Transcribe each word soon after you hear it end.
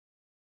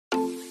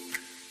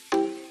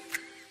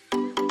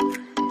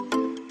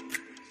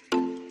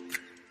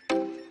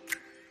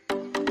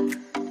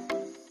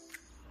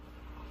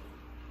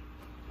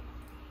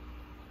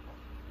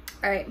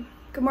All right,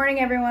 good morning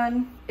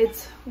everyone.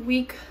 It's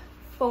week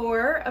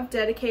 4 of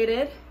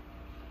dedicated.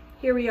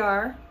 Here we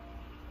are,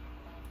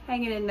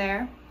 hanging in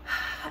there.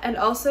 And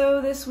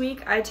also this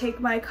week I take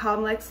my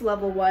Comlex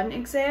Level 1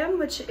 exam,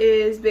 which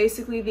is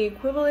basically the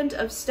equivalent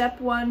of Step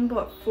 1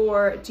 but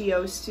for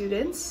DO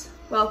students.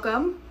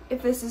 Welcome.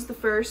 If this is the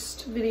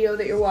first video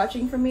that you're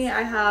watching from me,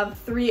 I have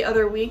 3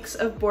 other weeks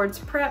of boards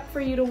prep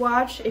for you to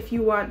watch. If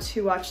you want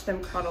to watch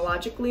them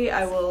chronologically,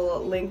 I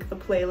will link the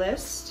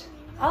playlist.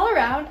 All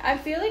around, I'm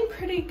feeling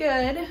pretty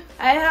good.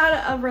 I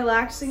had a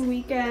relaxing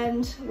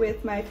weekend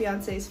with my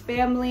fiance's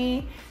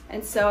family,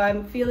 and so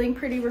I'm feeling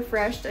pretty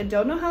refreshed. I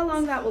don't know how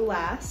long that will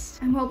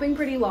last. I'm hoping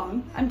pretty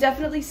long. I'm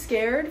definitely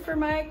scared for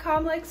my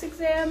Comlex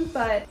exam,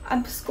 but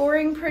I'm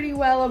scoring pretty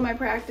well on my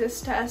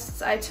practice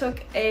tests. I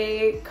took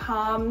a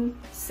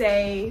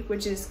ComSay,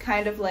 which is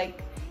kind of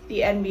like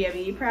the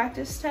NBME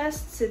practice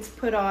tests. It's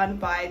put on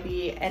by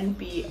the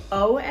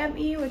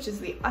NBOME, which is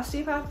the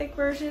osteopathic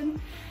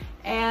version.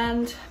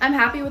 And I'm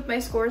happy with my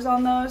scores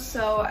on those,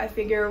 so I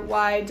figure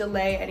why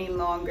delay any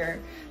longer.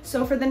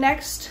 So for the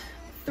next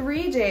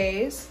 3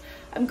 days,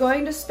 I'm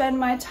going to spend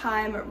my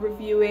time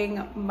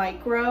reviewing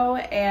micro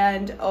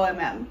and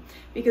OMM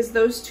because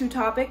those 2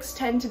 topics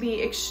tend to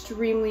be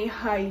extremely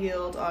high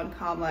yield on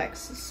Comlex.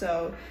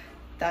 So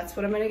that's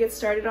what I'm going to get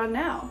started on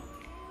now.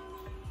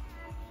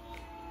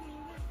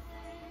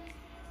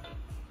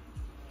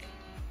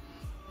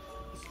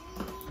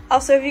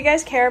 Also, if you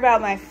guys care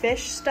about my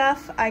fish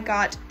stuff, I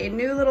got a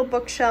new little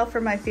bookshelf for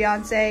my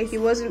fiance. He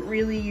wasn't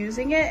really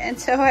using it, and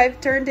so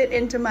I've turned it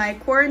into my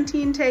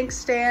quarantine tank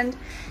stand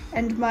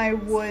and my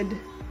wood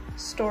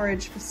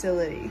storage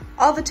facility.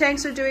 All the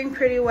tanks are doing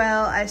pretty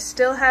well. I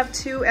still have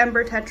 2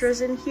 ember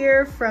tetras in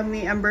here from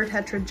the ember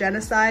tetra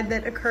genocide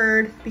that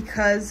occurred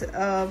because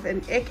of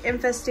an ick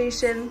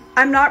infestation.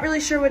 I'm not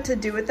really sure what to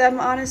do with them,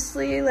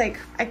 honestly. Like,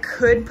 I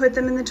could put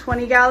them in the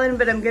 20 gallon,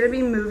 but I'm gonna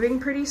be moving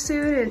pretty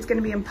soon and it's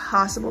gonna be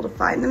impossible to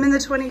find them in the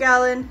 20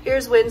 gallon.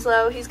 Here's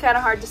Winslow. He's kind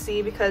of hard to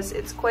see because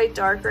it's quite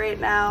dark right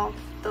now.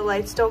 The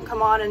lights don't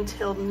come on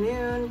until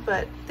noon,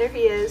 but there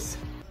he is.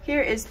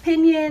 Here is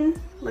Pinion,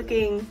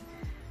 looking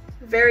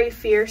very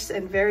fierce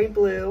and very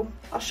blue.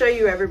 I'll show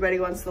you everybody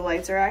once the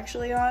lights are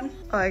actually on.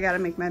 Oh, I gotta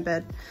make my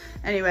bed.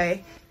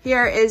 Anyway,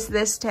 here is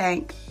this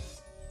tank.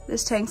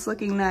 This tank's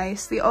looking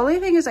nice. The only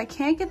thing is I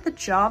can't get the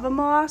Java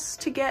moss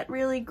to get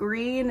really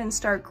green and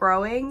start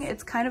growing.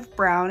 It's kind of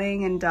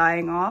browning and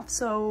dying off,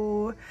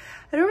 so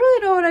I don't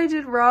really know what I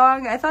did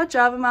wrong. I thought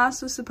Java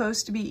moss was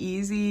supposed to be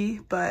easy,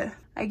 but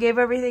I gave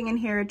everything in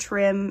here a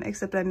trim,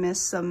 except I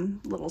missed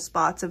some little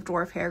spots of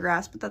dwarf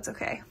hairgrass, but that's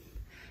okay.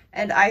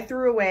 And I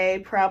threw away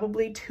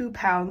probably 2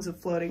 pounds of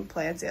floating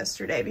plants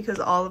yesterday because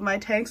all of my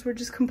tanks were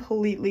just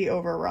completely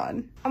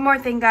overrun. One more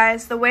thing,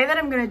 guys. The way that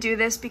I'm gonna do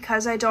this,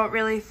 because I don't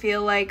really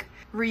feel like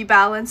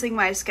rebalancing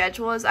my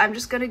schedule, is I'm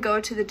just gonna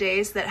go to the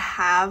days that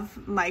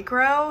have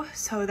micro.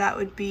 So that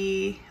would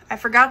be, I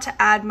forgot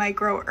to add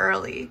micro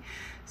early.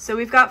 So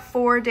we've got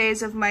 4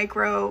 days of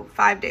micro,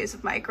 5 days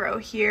of micro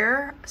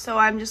here. So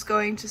I'm just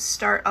going to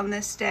start on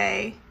this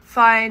day,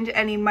 find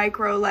any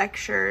micro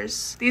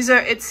lectures. These are,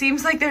 it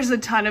seems like there's a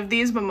ton of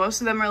these, but most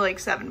of them are like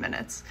 7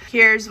 minutes.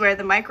 Here's where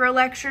the micro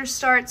lectures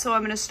start, so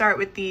I'm gonna start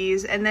with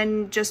these and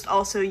then just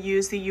also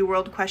use the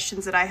UWorld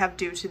questions that I have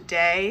due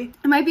today.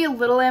 It might be a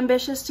little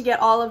ambitious to get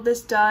all of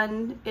this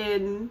done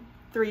in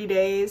 3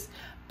 days,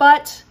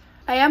 but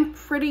I am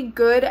pretty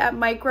good at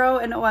micro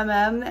and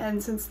OMM,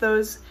 and since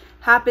those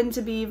happen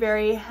to be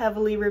very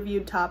heavily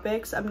reviewed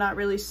topics, I'm not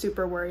really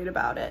super worried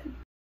about it.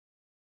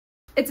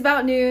 It's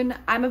about noon.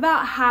 I'm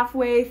about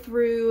halfway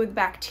through the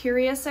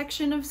bacteria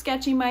section of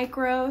Sketchy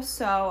Micro,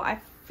 so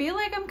I feel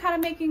like I'm kind of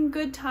making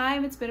good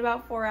time. It's been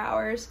about 4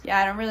 hours. Yeah,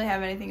 I don't really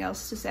have anything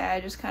else to say. I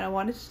just kind of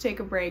wanted to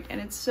take a break,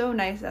 and it's so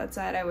nice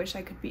outside. I wish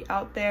I could be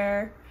out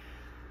there,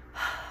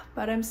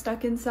 but I'm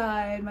stuck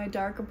inside my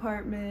dark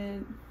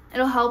apartment.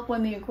 It'll help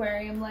when the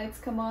aquarium lights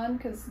come on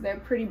because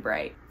they're pretty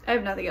bright. I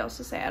have nothing else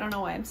to say. I don't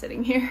know why I'm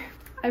sitting here.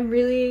 I'm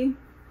really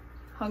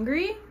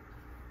hungry,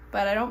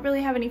 but I don't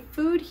really have any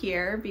food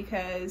here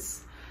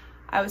because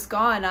I was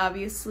gone,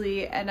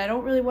 obviously, and I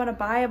don't really want to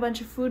buy a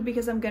bunch of food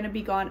because I'm going to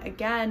be gone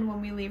again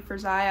when we leave for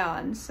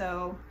Zion.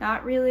 So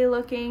not really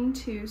looking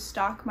to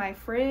stock my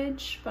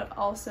fridge, but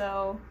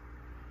also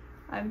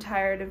I'm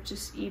tired of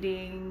just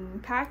eating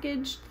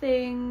packaged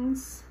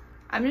things.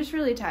 I'm just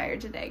really tired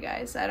today,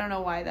 guys. I don't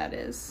know why that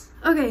is.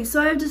 Okay, so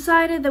I've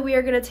decided that we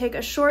are gonna take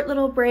a short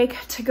little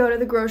break to go to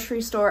the grocery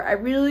store. I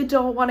really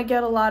don't want to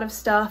get a lot of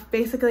stuff.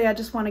 Basically, I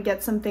just want to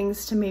get some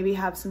things to maybe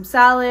have some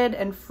salad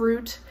and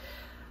fruit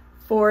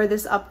for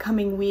this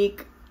upcoming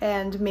week,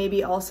 and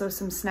maybe also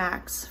some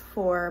snacks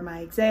for my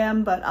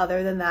exam. But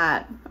other than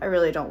that, I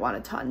really don't want a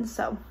ton.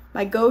 So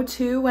my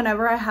go-to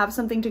whenever I have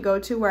something to go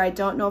to where I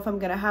don't know if I'm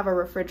gonna have a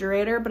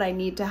refrigerator, but I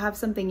need to have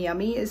something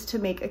yummy, is to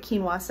make a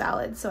quinoa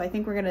salad. So I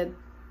think we're gonna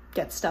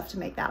get stuff to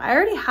make that. I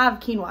already have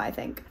quinoa, I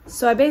think.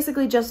 So I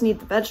basically just need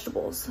the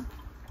vegetables.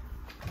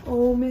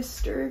 Oh,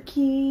 Mr.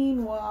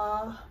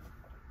 Quinoa.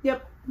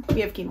 Yep,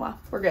 we have quinoa.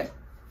 We're good.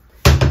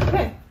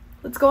 Okay,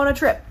 let's go on a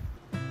trip.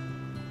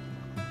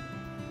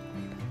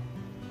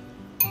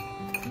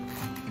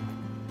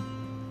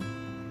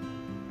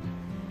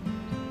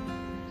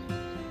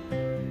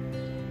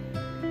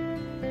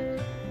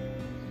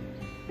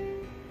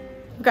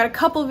 I've got a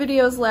couple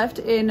videos left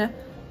in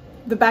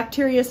the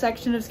bacteria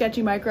section of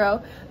Sketchy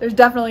Micro. There's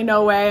definitely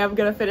no way I'm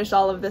gonna finish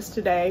all of this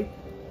today.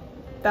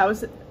 That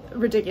was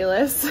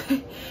ridiculous.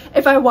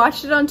 If I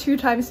watched it on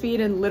 2x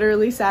speed and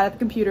literally sat at the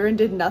computer and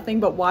did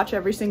nothing but watch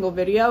every single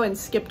video and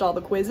skipped all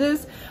the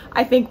quizzes,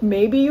 I think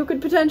maybe you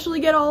could potentially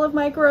get all of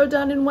micro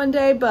done in one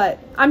day, but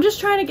I'm just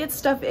trying to get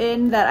stuff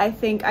in that I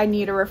think I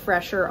need a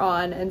refresher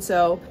on. And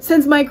so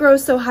since micro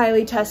is so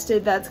highly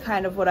tested, that's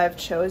kind of what I've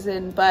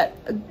chosen.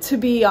 But to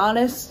be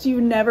honest,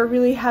 you never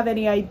really have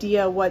any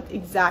idea what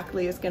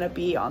exactly is going to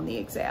be on the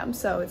exam.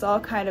 So it's all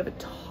kind of a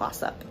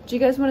toss-up. Do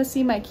you guys want to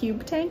see my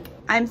cube tank?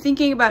 I'm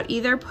thinking about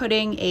either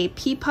putting a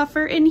pea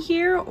puffer in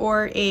here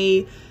or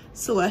a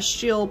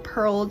celestial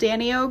pearl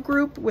danio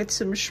group with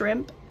some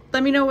shrimp.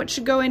 Let me know what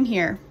should go in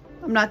here.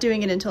 I'm not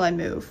doing it until I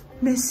move.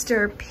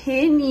 Mr.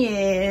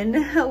 Pinion,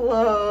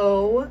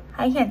 hello.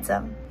 Hi,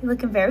 handsome. You're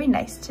looking very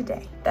nice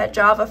today. That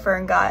Java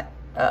fern got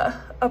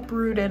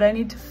uprooted. I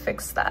need to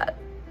fix that.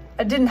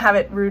 I didn't have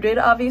it rooted,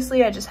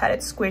 obviously. I just had it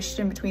squished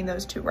in between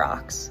those two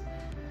rocks.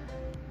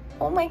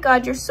 Oh my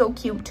God, you're so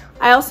cute.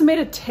 I also made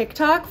a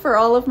TikTok for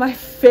all of my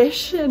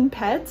fish and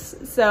pets.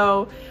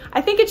 So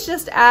I think it's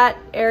just at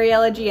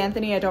Ariella G.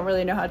 Anthony. I don't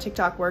really know how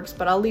TikTok works,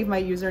 but I'll leave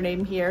my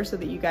username here so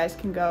that you guys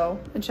can go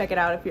and check it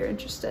out if you're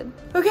interested.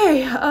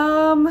 Okay,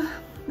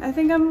 I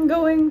think I'm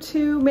going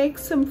to make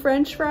some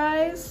French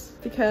fries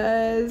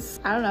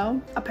because, I don't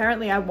know,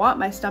 apparently I want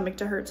my stomach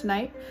to hurt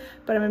tonight,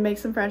 but I'm gonna make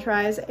some French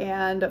fries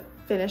and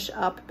finish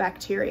up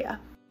bacteria.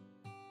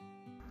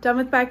 Done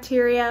with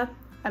bacteria.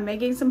 I'm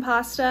making some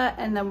pasta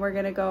and then we're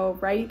gonna go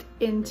right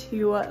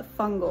into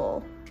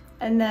fungal.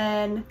 And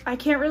then I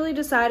can't really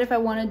decide if I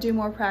wanna do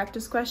more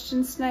practice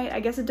questions tonight. I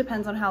guess it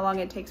depends on how long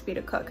it takes me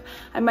to cook.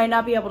 I might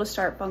not be able to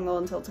start fungal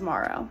until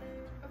tomorrow.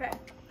 Okay.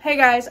 Hey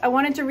guys, I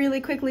wanted to really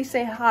quickly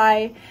say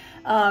hi.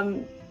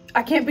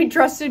 I can't be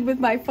trusted with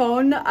my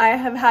phone. I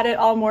have had it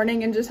all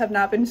morning and just have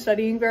not been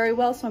studying very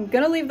well, so I'm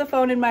gonna leave the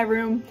phone in my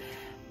room.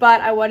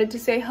 But I wanted to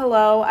say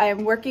hello. I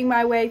am working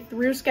my way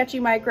through Sketchy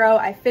Micro.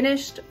 I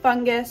finished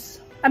fungus.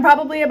 I'm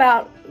probably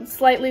about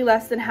slightly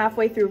less than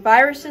halfway through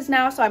viruses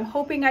now, so I'm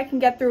hoping I can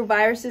get through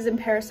viruses and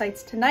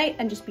parasites tonight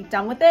and just be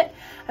done with it.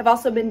 I've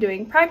also been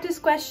doing practice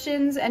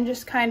questions and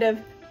just kind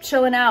of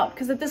chilling out,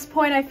 because at this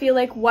point I feel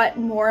like what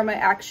more am I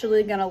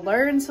actually gonna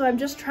learn? So I'm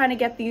just trying to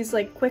get these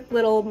like quick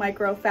little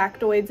micro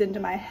factoids into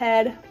my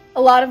head.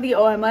 A lot of the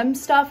OMM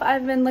stuff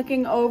I've been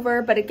looking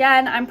over, but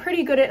again, I'm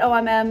pretty good at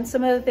OMM.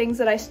 Some of the things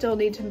that I still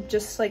need to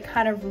just like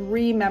kind of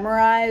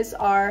re-memorize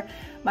are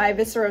my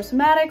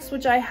viscerosomatics,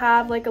 which I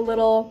have like a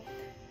little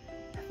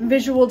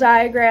visual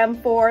diagram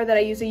for that I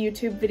use a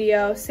YouTube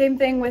video. Same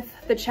thing with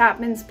the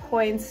Chapman's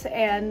points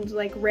and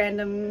like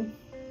random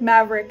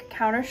Maverick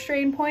counter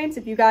strain points.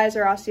 If you guys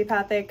are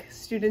osteopathic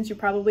students, you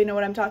probably know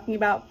what I'm talking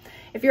about.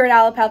 If you're an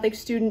allopathic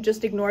student,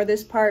 just ignore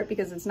this part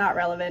because it's not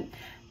relevant.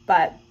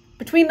 But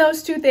between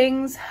those two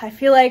things, I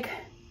feel like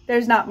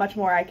there's not much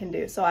more I can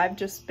do. So I've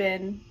just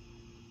been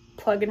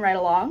plugging right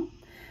along.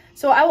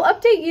 So I will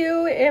update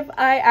you if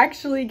I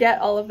actually get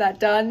all of that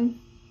done,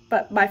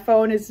 but my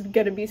phone is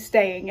gonna be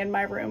staying in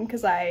my room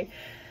because I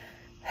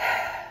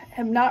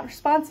am not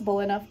responsible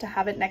enough to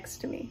have it next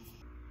to me.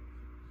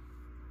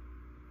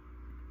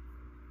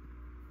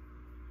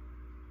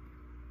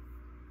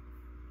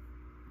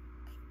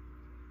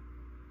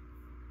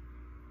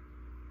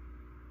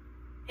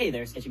 Hey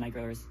there, Sketchy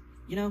Microers.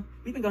 You know,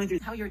 we've been going through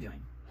how you're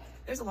doing.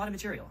 There's a lot of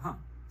material, huh?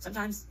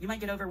 Sometimes you might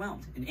get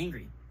overwhelmed and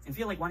angry and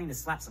feel like wanting to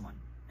slap someone.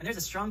 And there's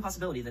a strong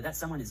possibility that that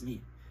someone is me.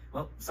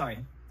 Well, sorry,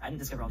 I didn't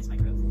discover all these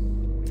microbes.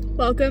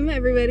 Welcome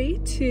everybody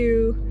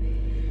to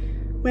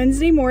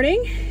Wednesday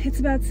morning.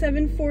 It's about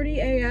 7:40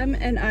 a.m.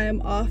 and I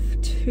am off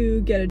to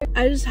get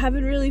I just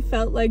haven't really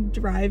felt like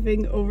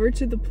driving over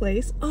to the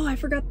place. Oh, I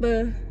forgot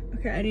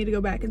okay, I need to go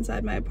back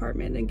inside my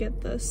apartment and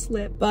get the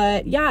slip.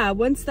 But yeah,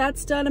 once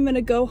that's done, I'm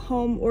gonna go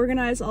home,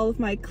 organize all of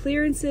my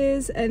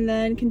clearances, and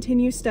then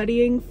continue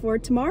studying for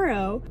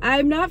tomorrow.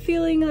 I'm not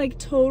feeling like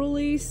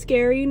totally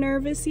scary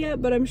nervous yet,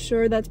 but I'm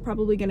sure that's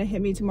probably gonna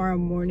hit me tomorrow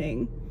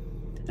morning.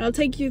 And I'll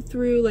take you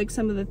through like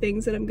some of the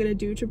things that I'm gonna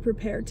do to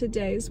prepare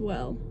today as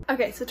well.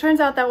 Okay, so it turns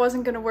out that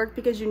wasn't gonna work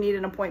because you need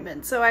an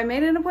appointment. So I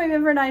made an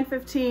appointment for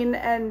 9:15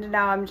 and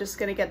now I'm just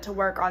gonna get to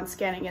work on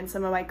scanning in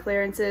some of my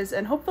clearances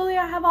and hopefully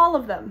I have all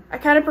of them. I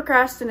kind of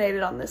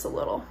procrastinated on this a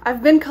little.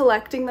 I've been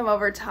collecting them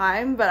over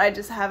time, but I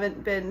just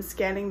haven't been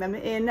scanning them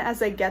in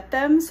as I get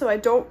them, so I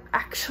don't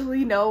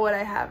actually know what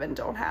I have and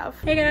don't have.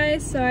 Hey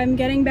guys, so I'm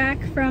getting back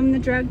from the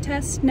drug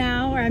test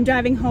now, or I'm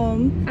driving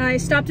home. I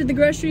stopped at the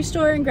grocery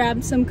store and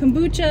grabbed some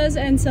kombuchas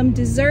and some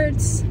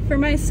desserts for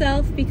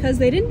myself because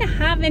they didn't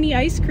have any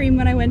ice cream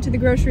when I went to the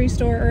grocery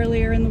store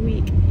earlier in the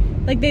week.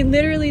 Like they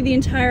literally, the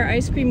entire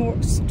ice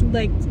cream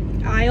like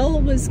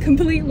aisle was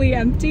completely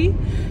empty.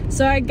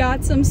 So I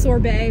got some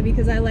sorbet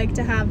because I like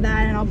to have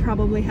that, and I'll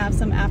probably have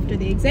some after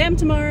the exam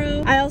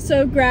tomorrow. I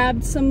also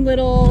grabbed some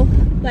little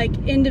like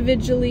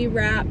individually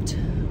wrapped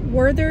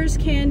Werther's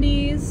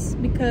candies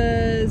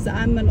because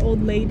I'm an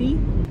old lady.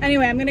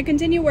 Anyway, I'm gonna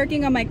continue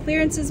working on my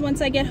clearances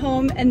once I get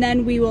home, and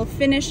then we will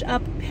finish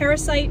up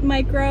parasite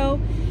micro,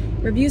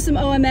 review some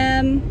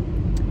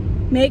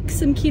OMM, make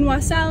some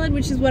quinoa salad,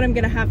 which is what I'm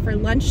gonna have for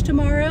lunch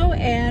tomorrow,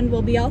 and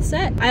we'll be all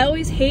set. I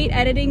always hate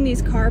editing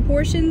these car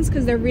portions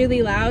because they're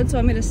really loud, so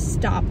I'm gonna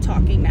stop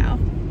talking now.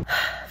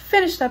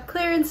 Finished up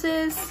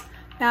clearances.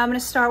 Now I'm gonna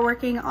start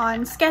working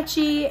on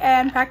sketchy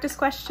and practice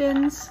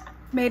questions.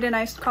 Made an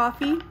iced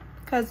coffee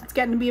because it's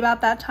getting to be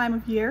about that time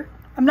of year.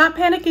 I'm not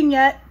panicking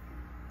yet.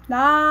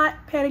 Not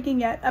panicking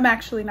yet. I'm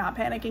actually not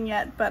panicking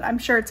yet, but I'm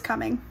sure it's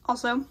coming.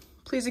 Also,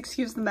 please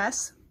excuse the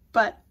mess,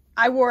 but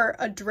I wore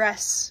a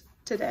dress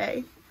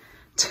today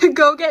to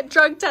go get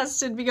drug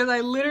tested because I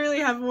literally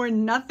have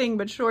worn nothing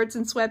but shorts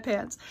and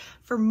sweatpants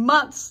for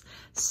months.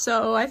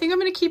 So I think I'm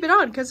gonna keep it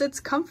on because it's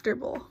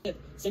comfortable.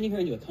 Sending her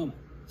into a coma.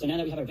 So now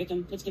that we have our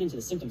victim, let's get into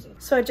the symptoms of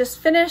it. So I just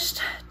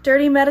finished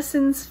Dirty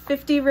Medicine's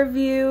 50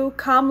 review,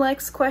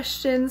 Comlex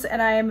questions,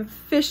 and I am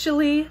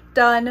officially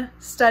done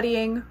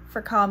studying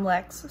for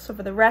Comlex. So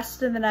for the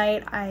rest of the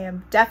night, I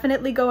am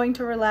definitely going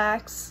to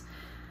relax.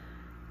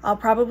 I'll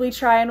probably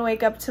try and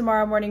wake up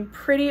tomorrow morning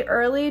pretty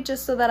early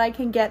just so that I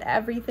can get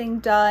everything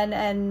done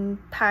and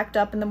packed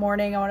up in the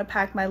morning. I want to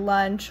pack my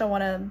lunch. I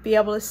want to be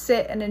able to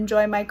sit and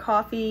enjoy my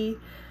coffee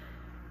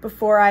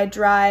before I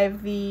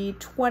drive the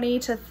 20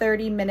 to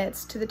 30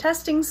 minutes to the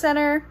testing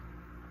center.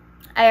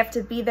 I have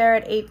to be there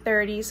at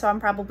 8:30, so I'm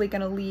probably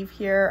gonna leave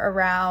here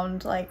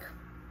around like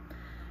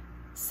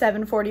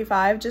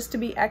 7:45 just to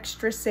be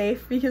extra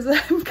safe because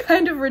I'm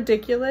kind of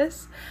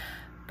ridiculous.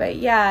 But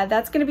yeah,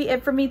 that's gonna be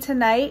it for me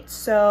tonight,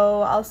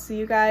 so I'll see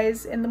you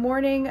guys in the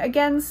morning.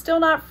 Again, still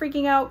not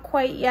freaking out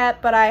quite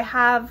yet, but I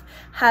have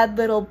had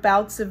little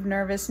bouts of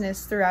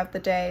nervousness throughout the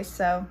day,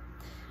 so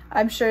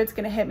I'm sure it's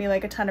gonna hit me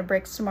like a ton of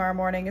bricks tomorrow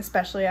morning,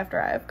 especially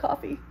after I have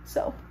coffee.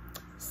 So,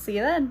 see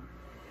you then.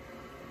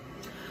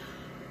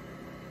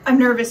 I'm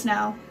nervous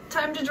now.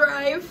 Time to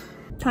drive.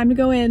 Time to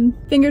go in.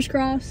 Fingers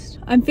crossed.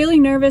 I'm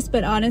feeling nervous,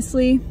 but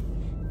honestly,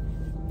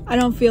 I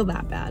don't feel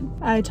that bad.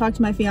 I talked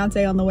to my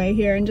fiance on the way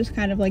here and just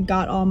kind of like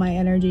got all my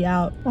energy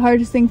out. The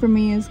hardest thing for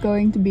me is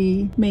going to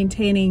be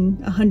maintaining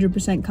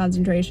 100%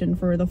 concentration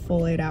for the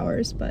full 8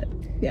 hours, but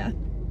yeah.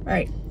 All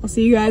right, I'll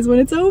see you guys when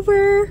it's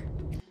over.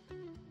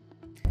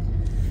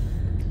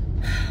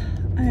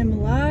 I'm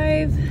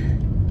alive,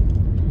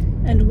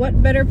 and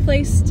what better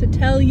place to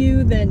tell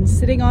you than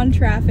sitting in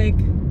traffic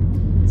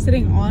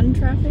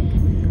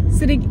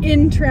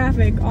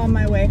on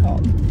my way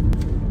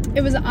home.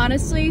 It was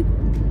honestly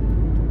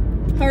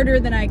harder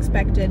than I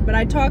expected, but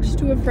I talked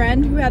to a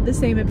friend who had the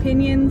same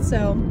opinion,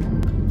 so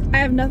I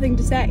have nothing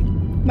to say.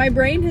 My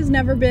brain has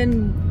never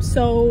been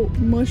so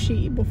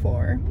mushy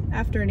before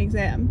after an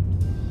exam.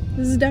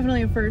 This is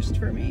definitely a first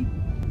for me,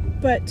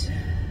 but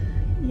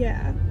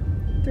yeah.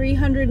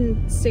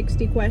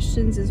 360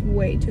 questions is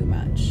way too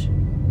much.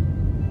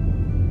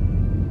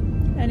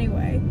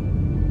 Anyway,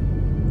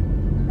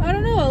 I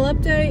don't know, I'll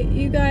update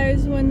you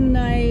guys when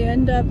I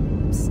end up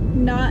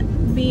not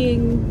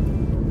being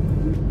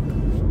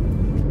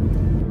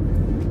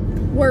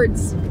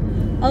words.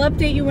 I'll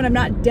update you when I'm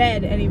not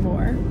dead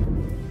anymore.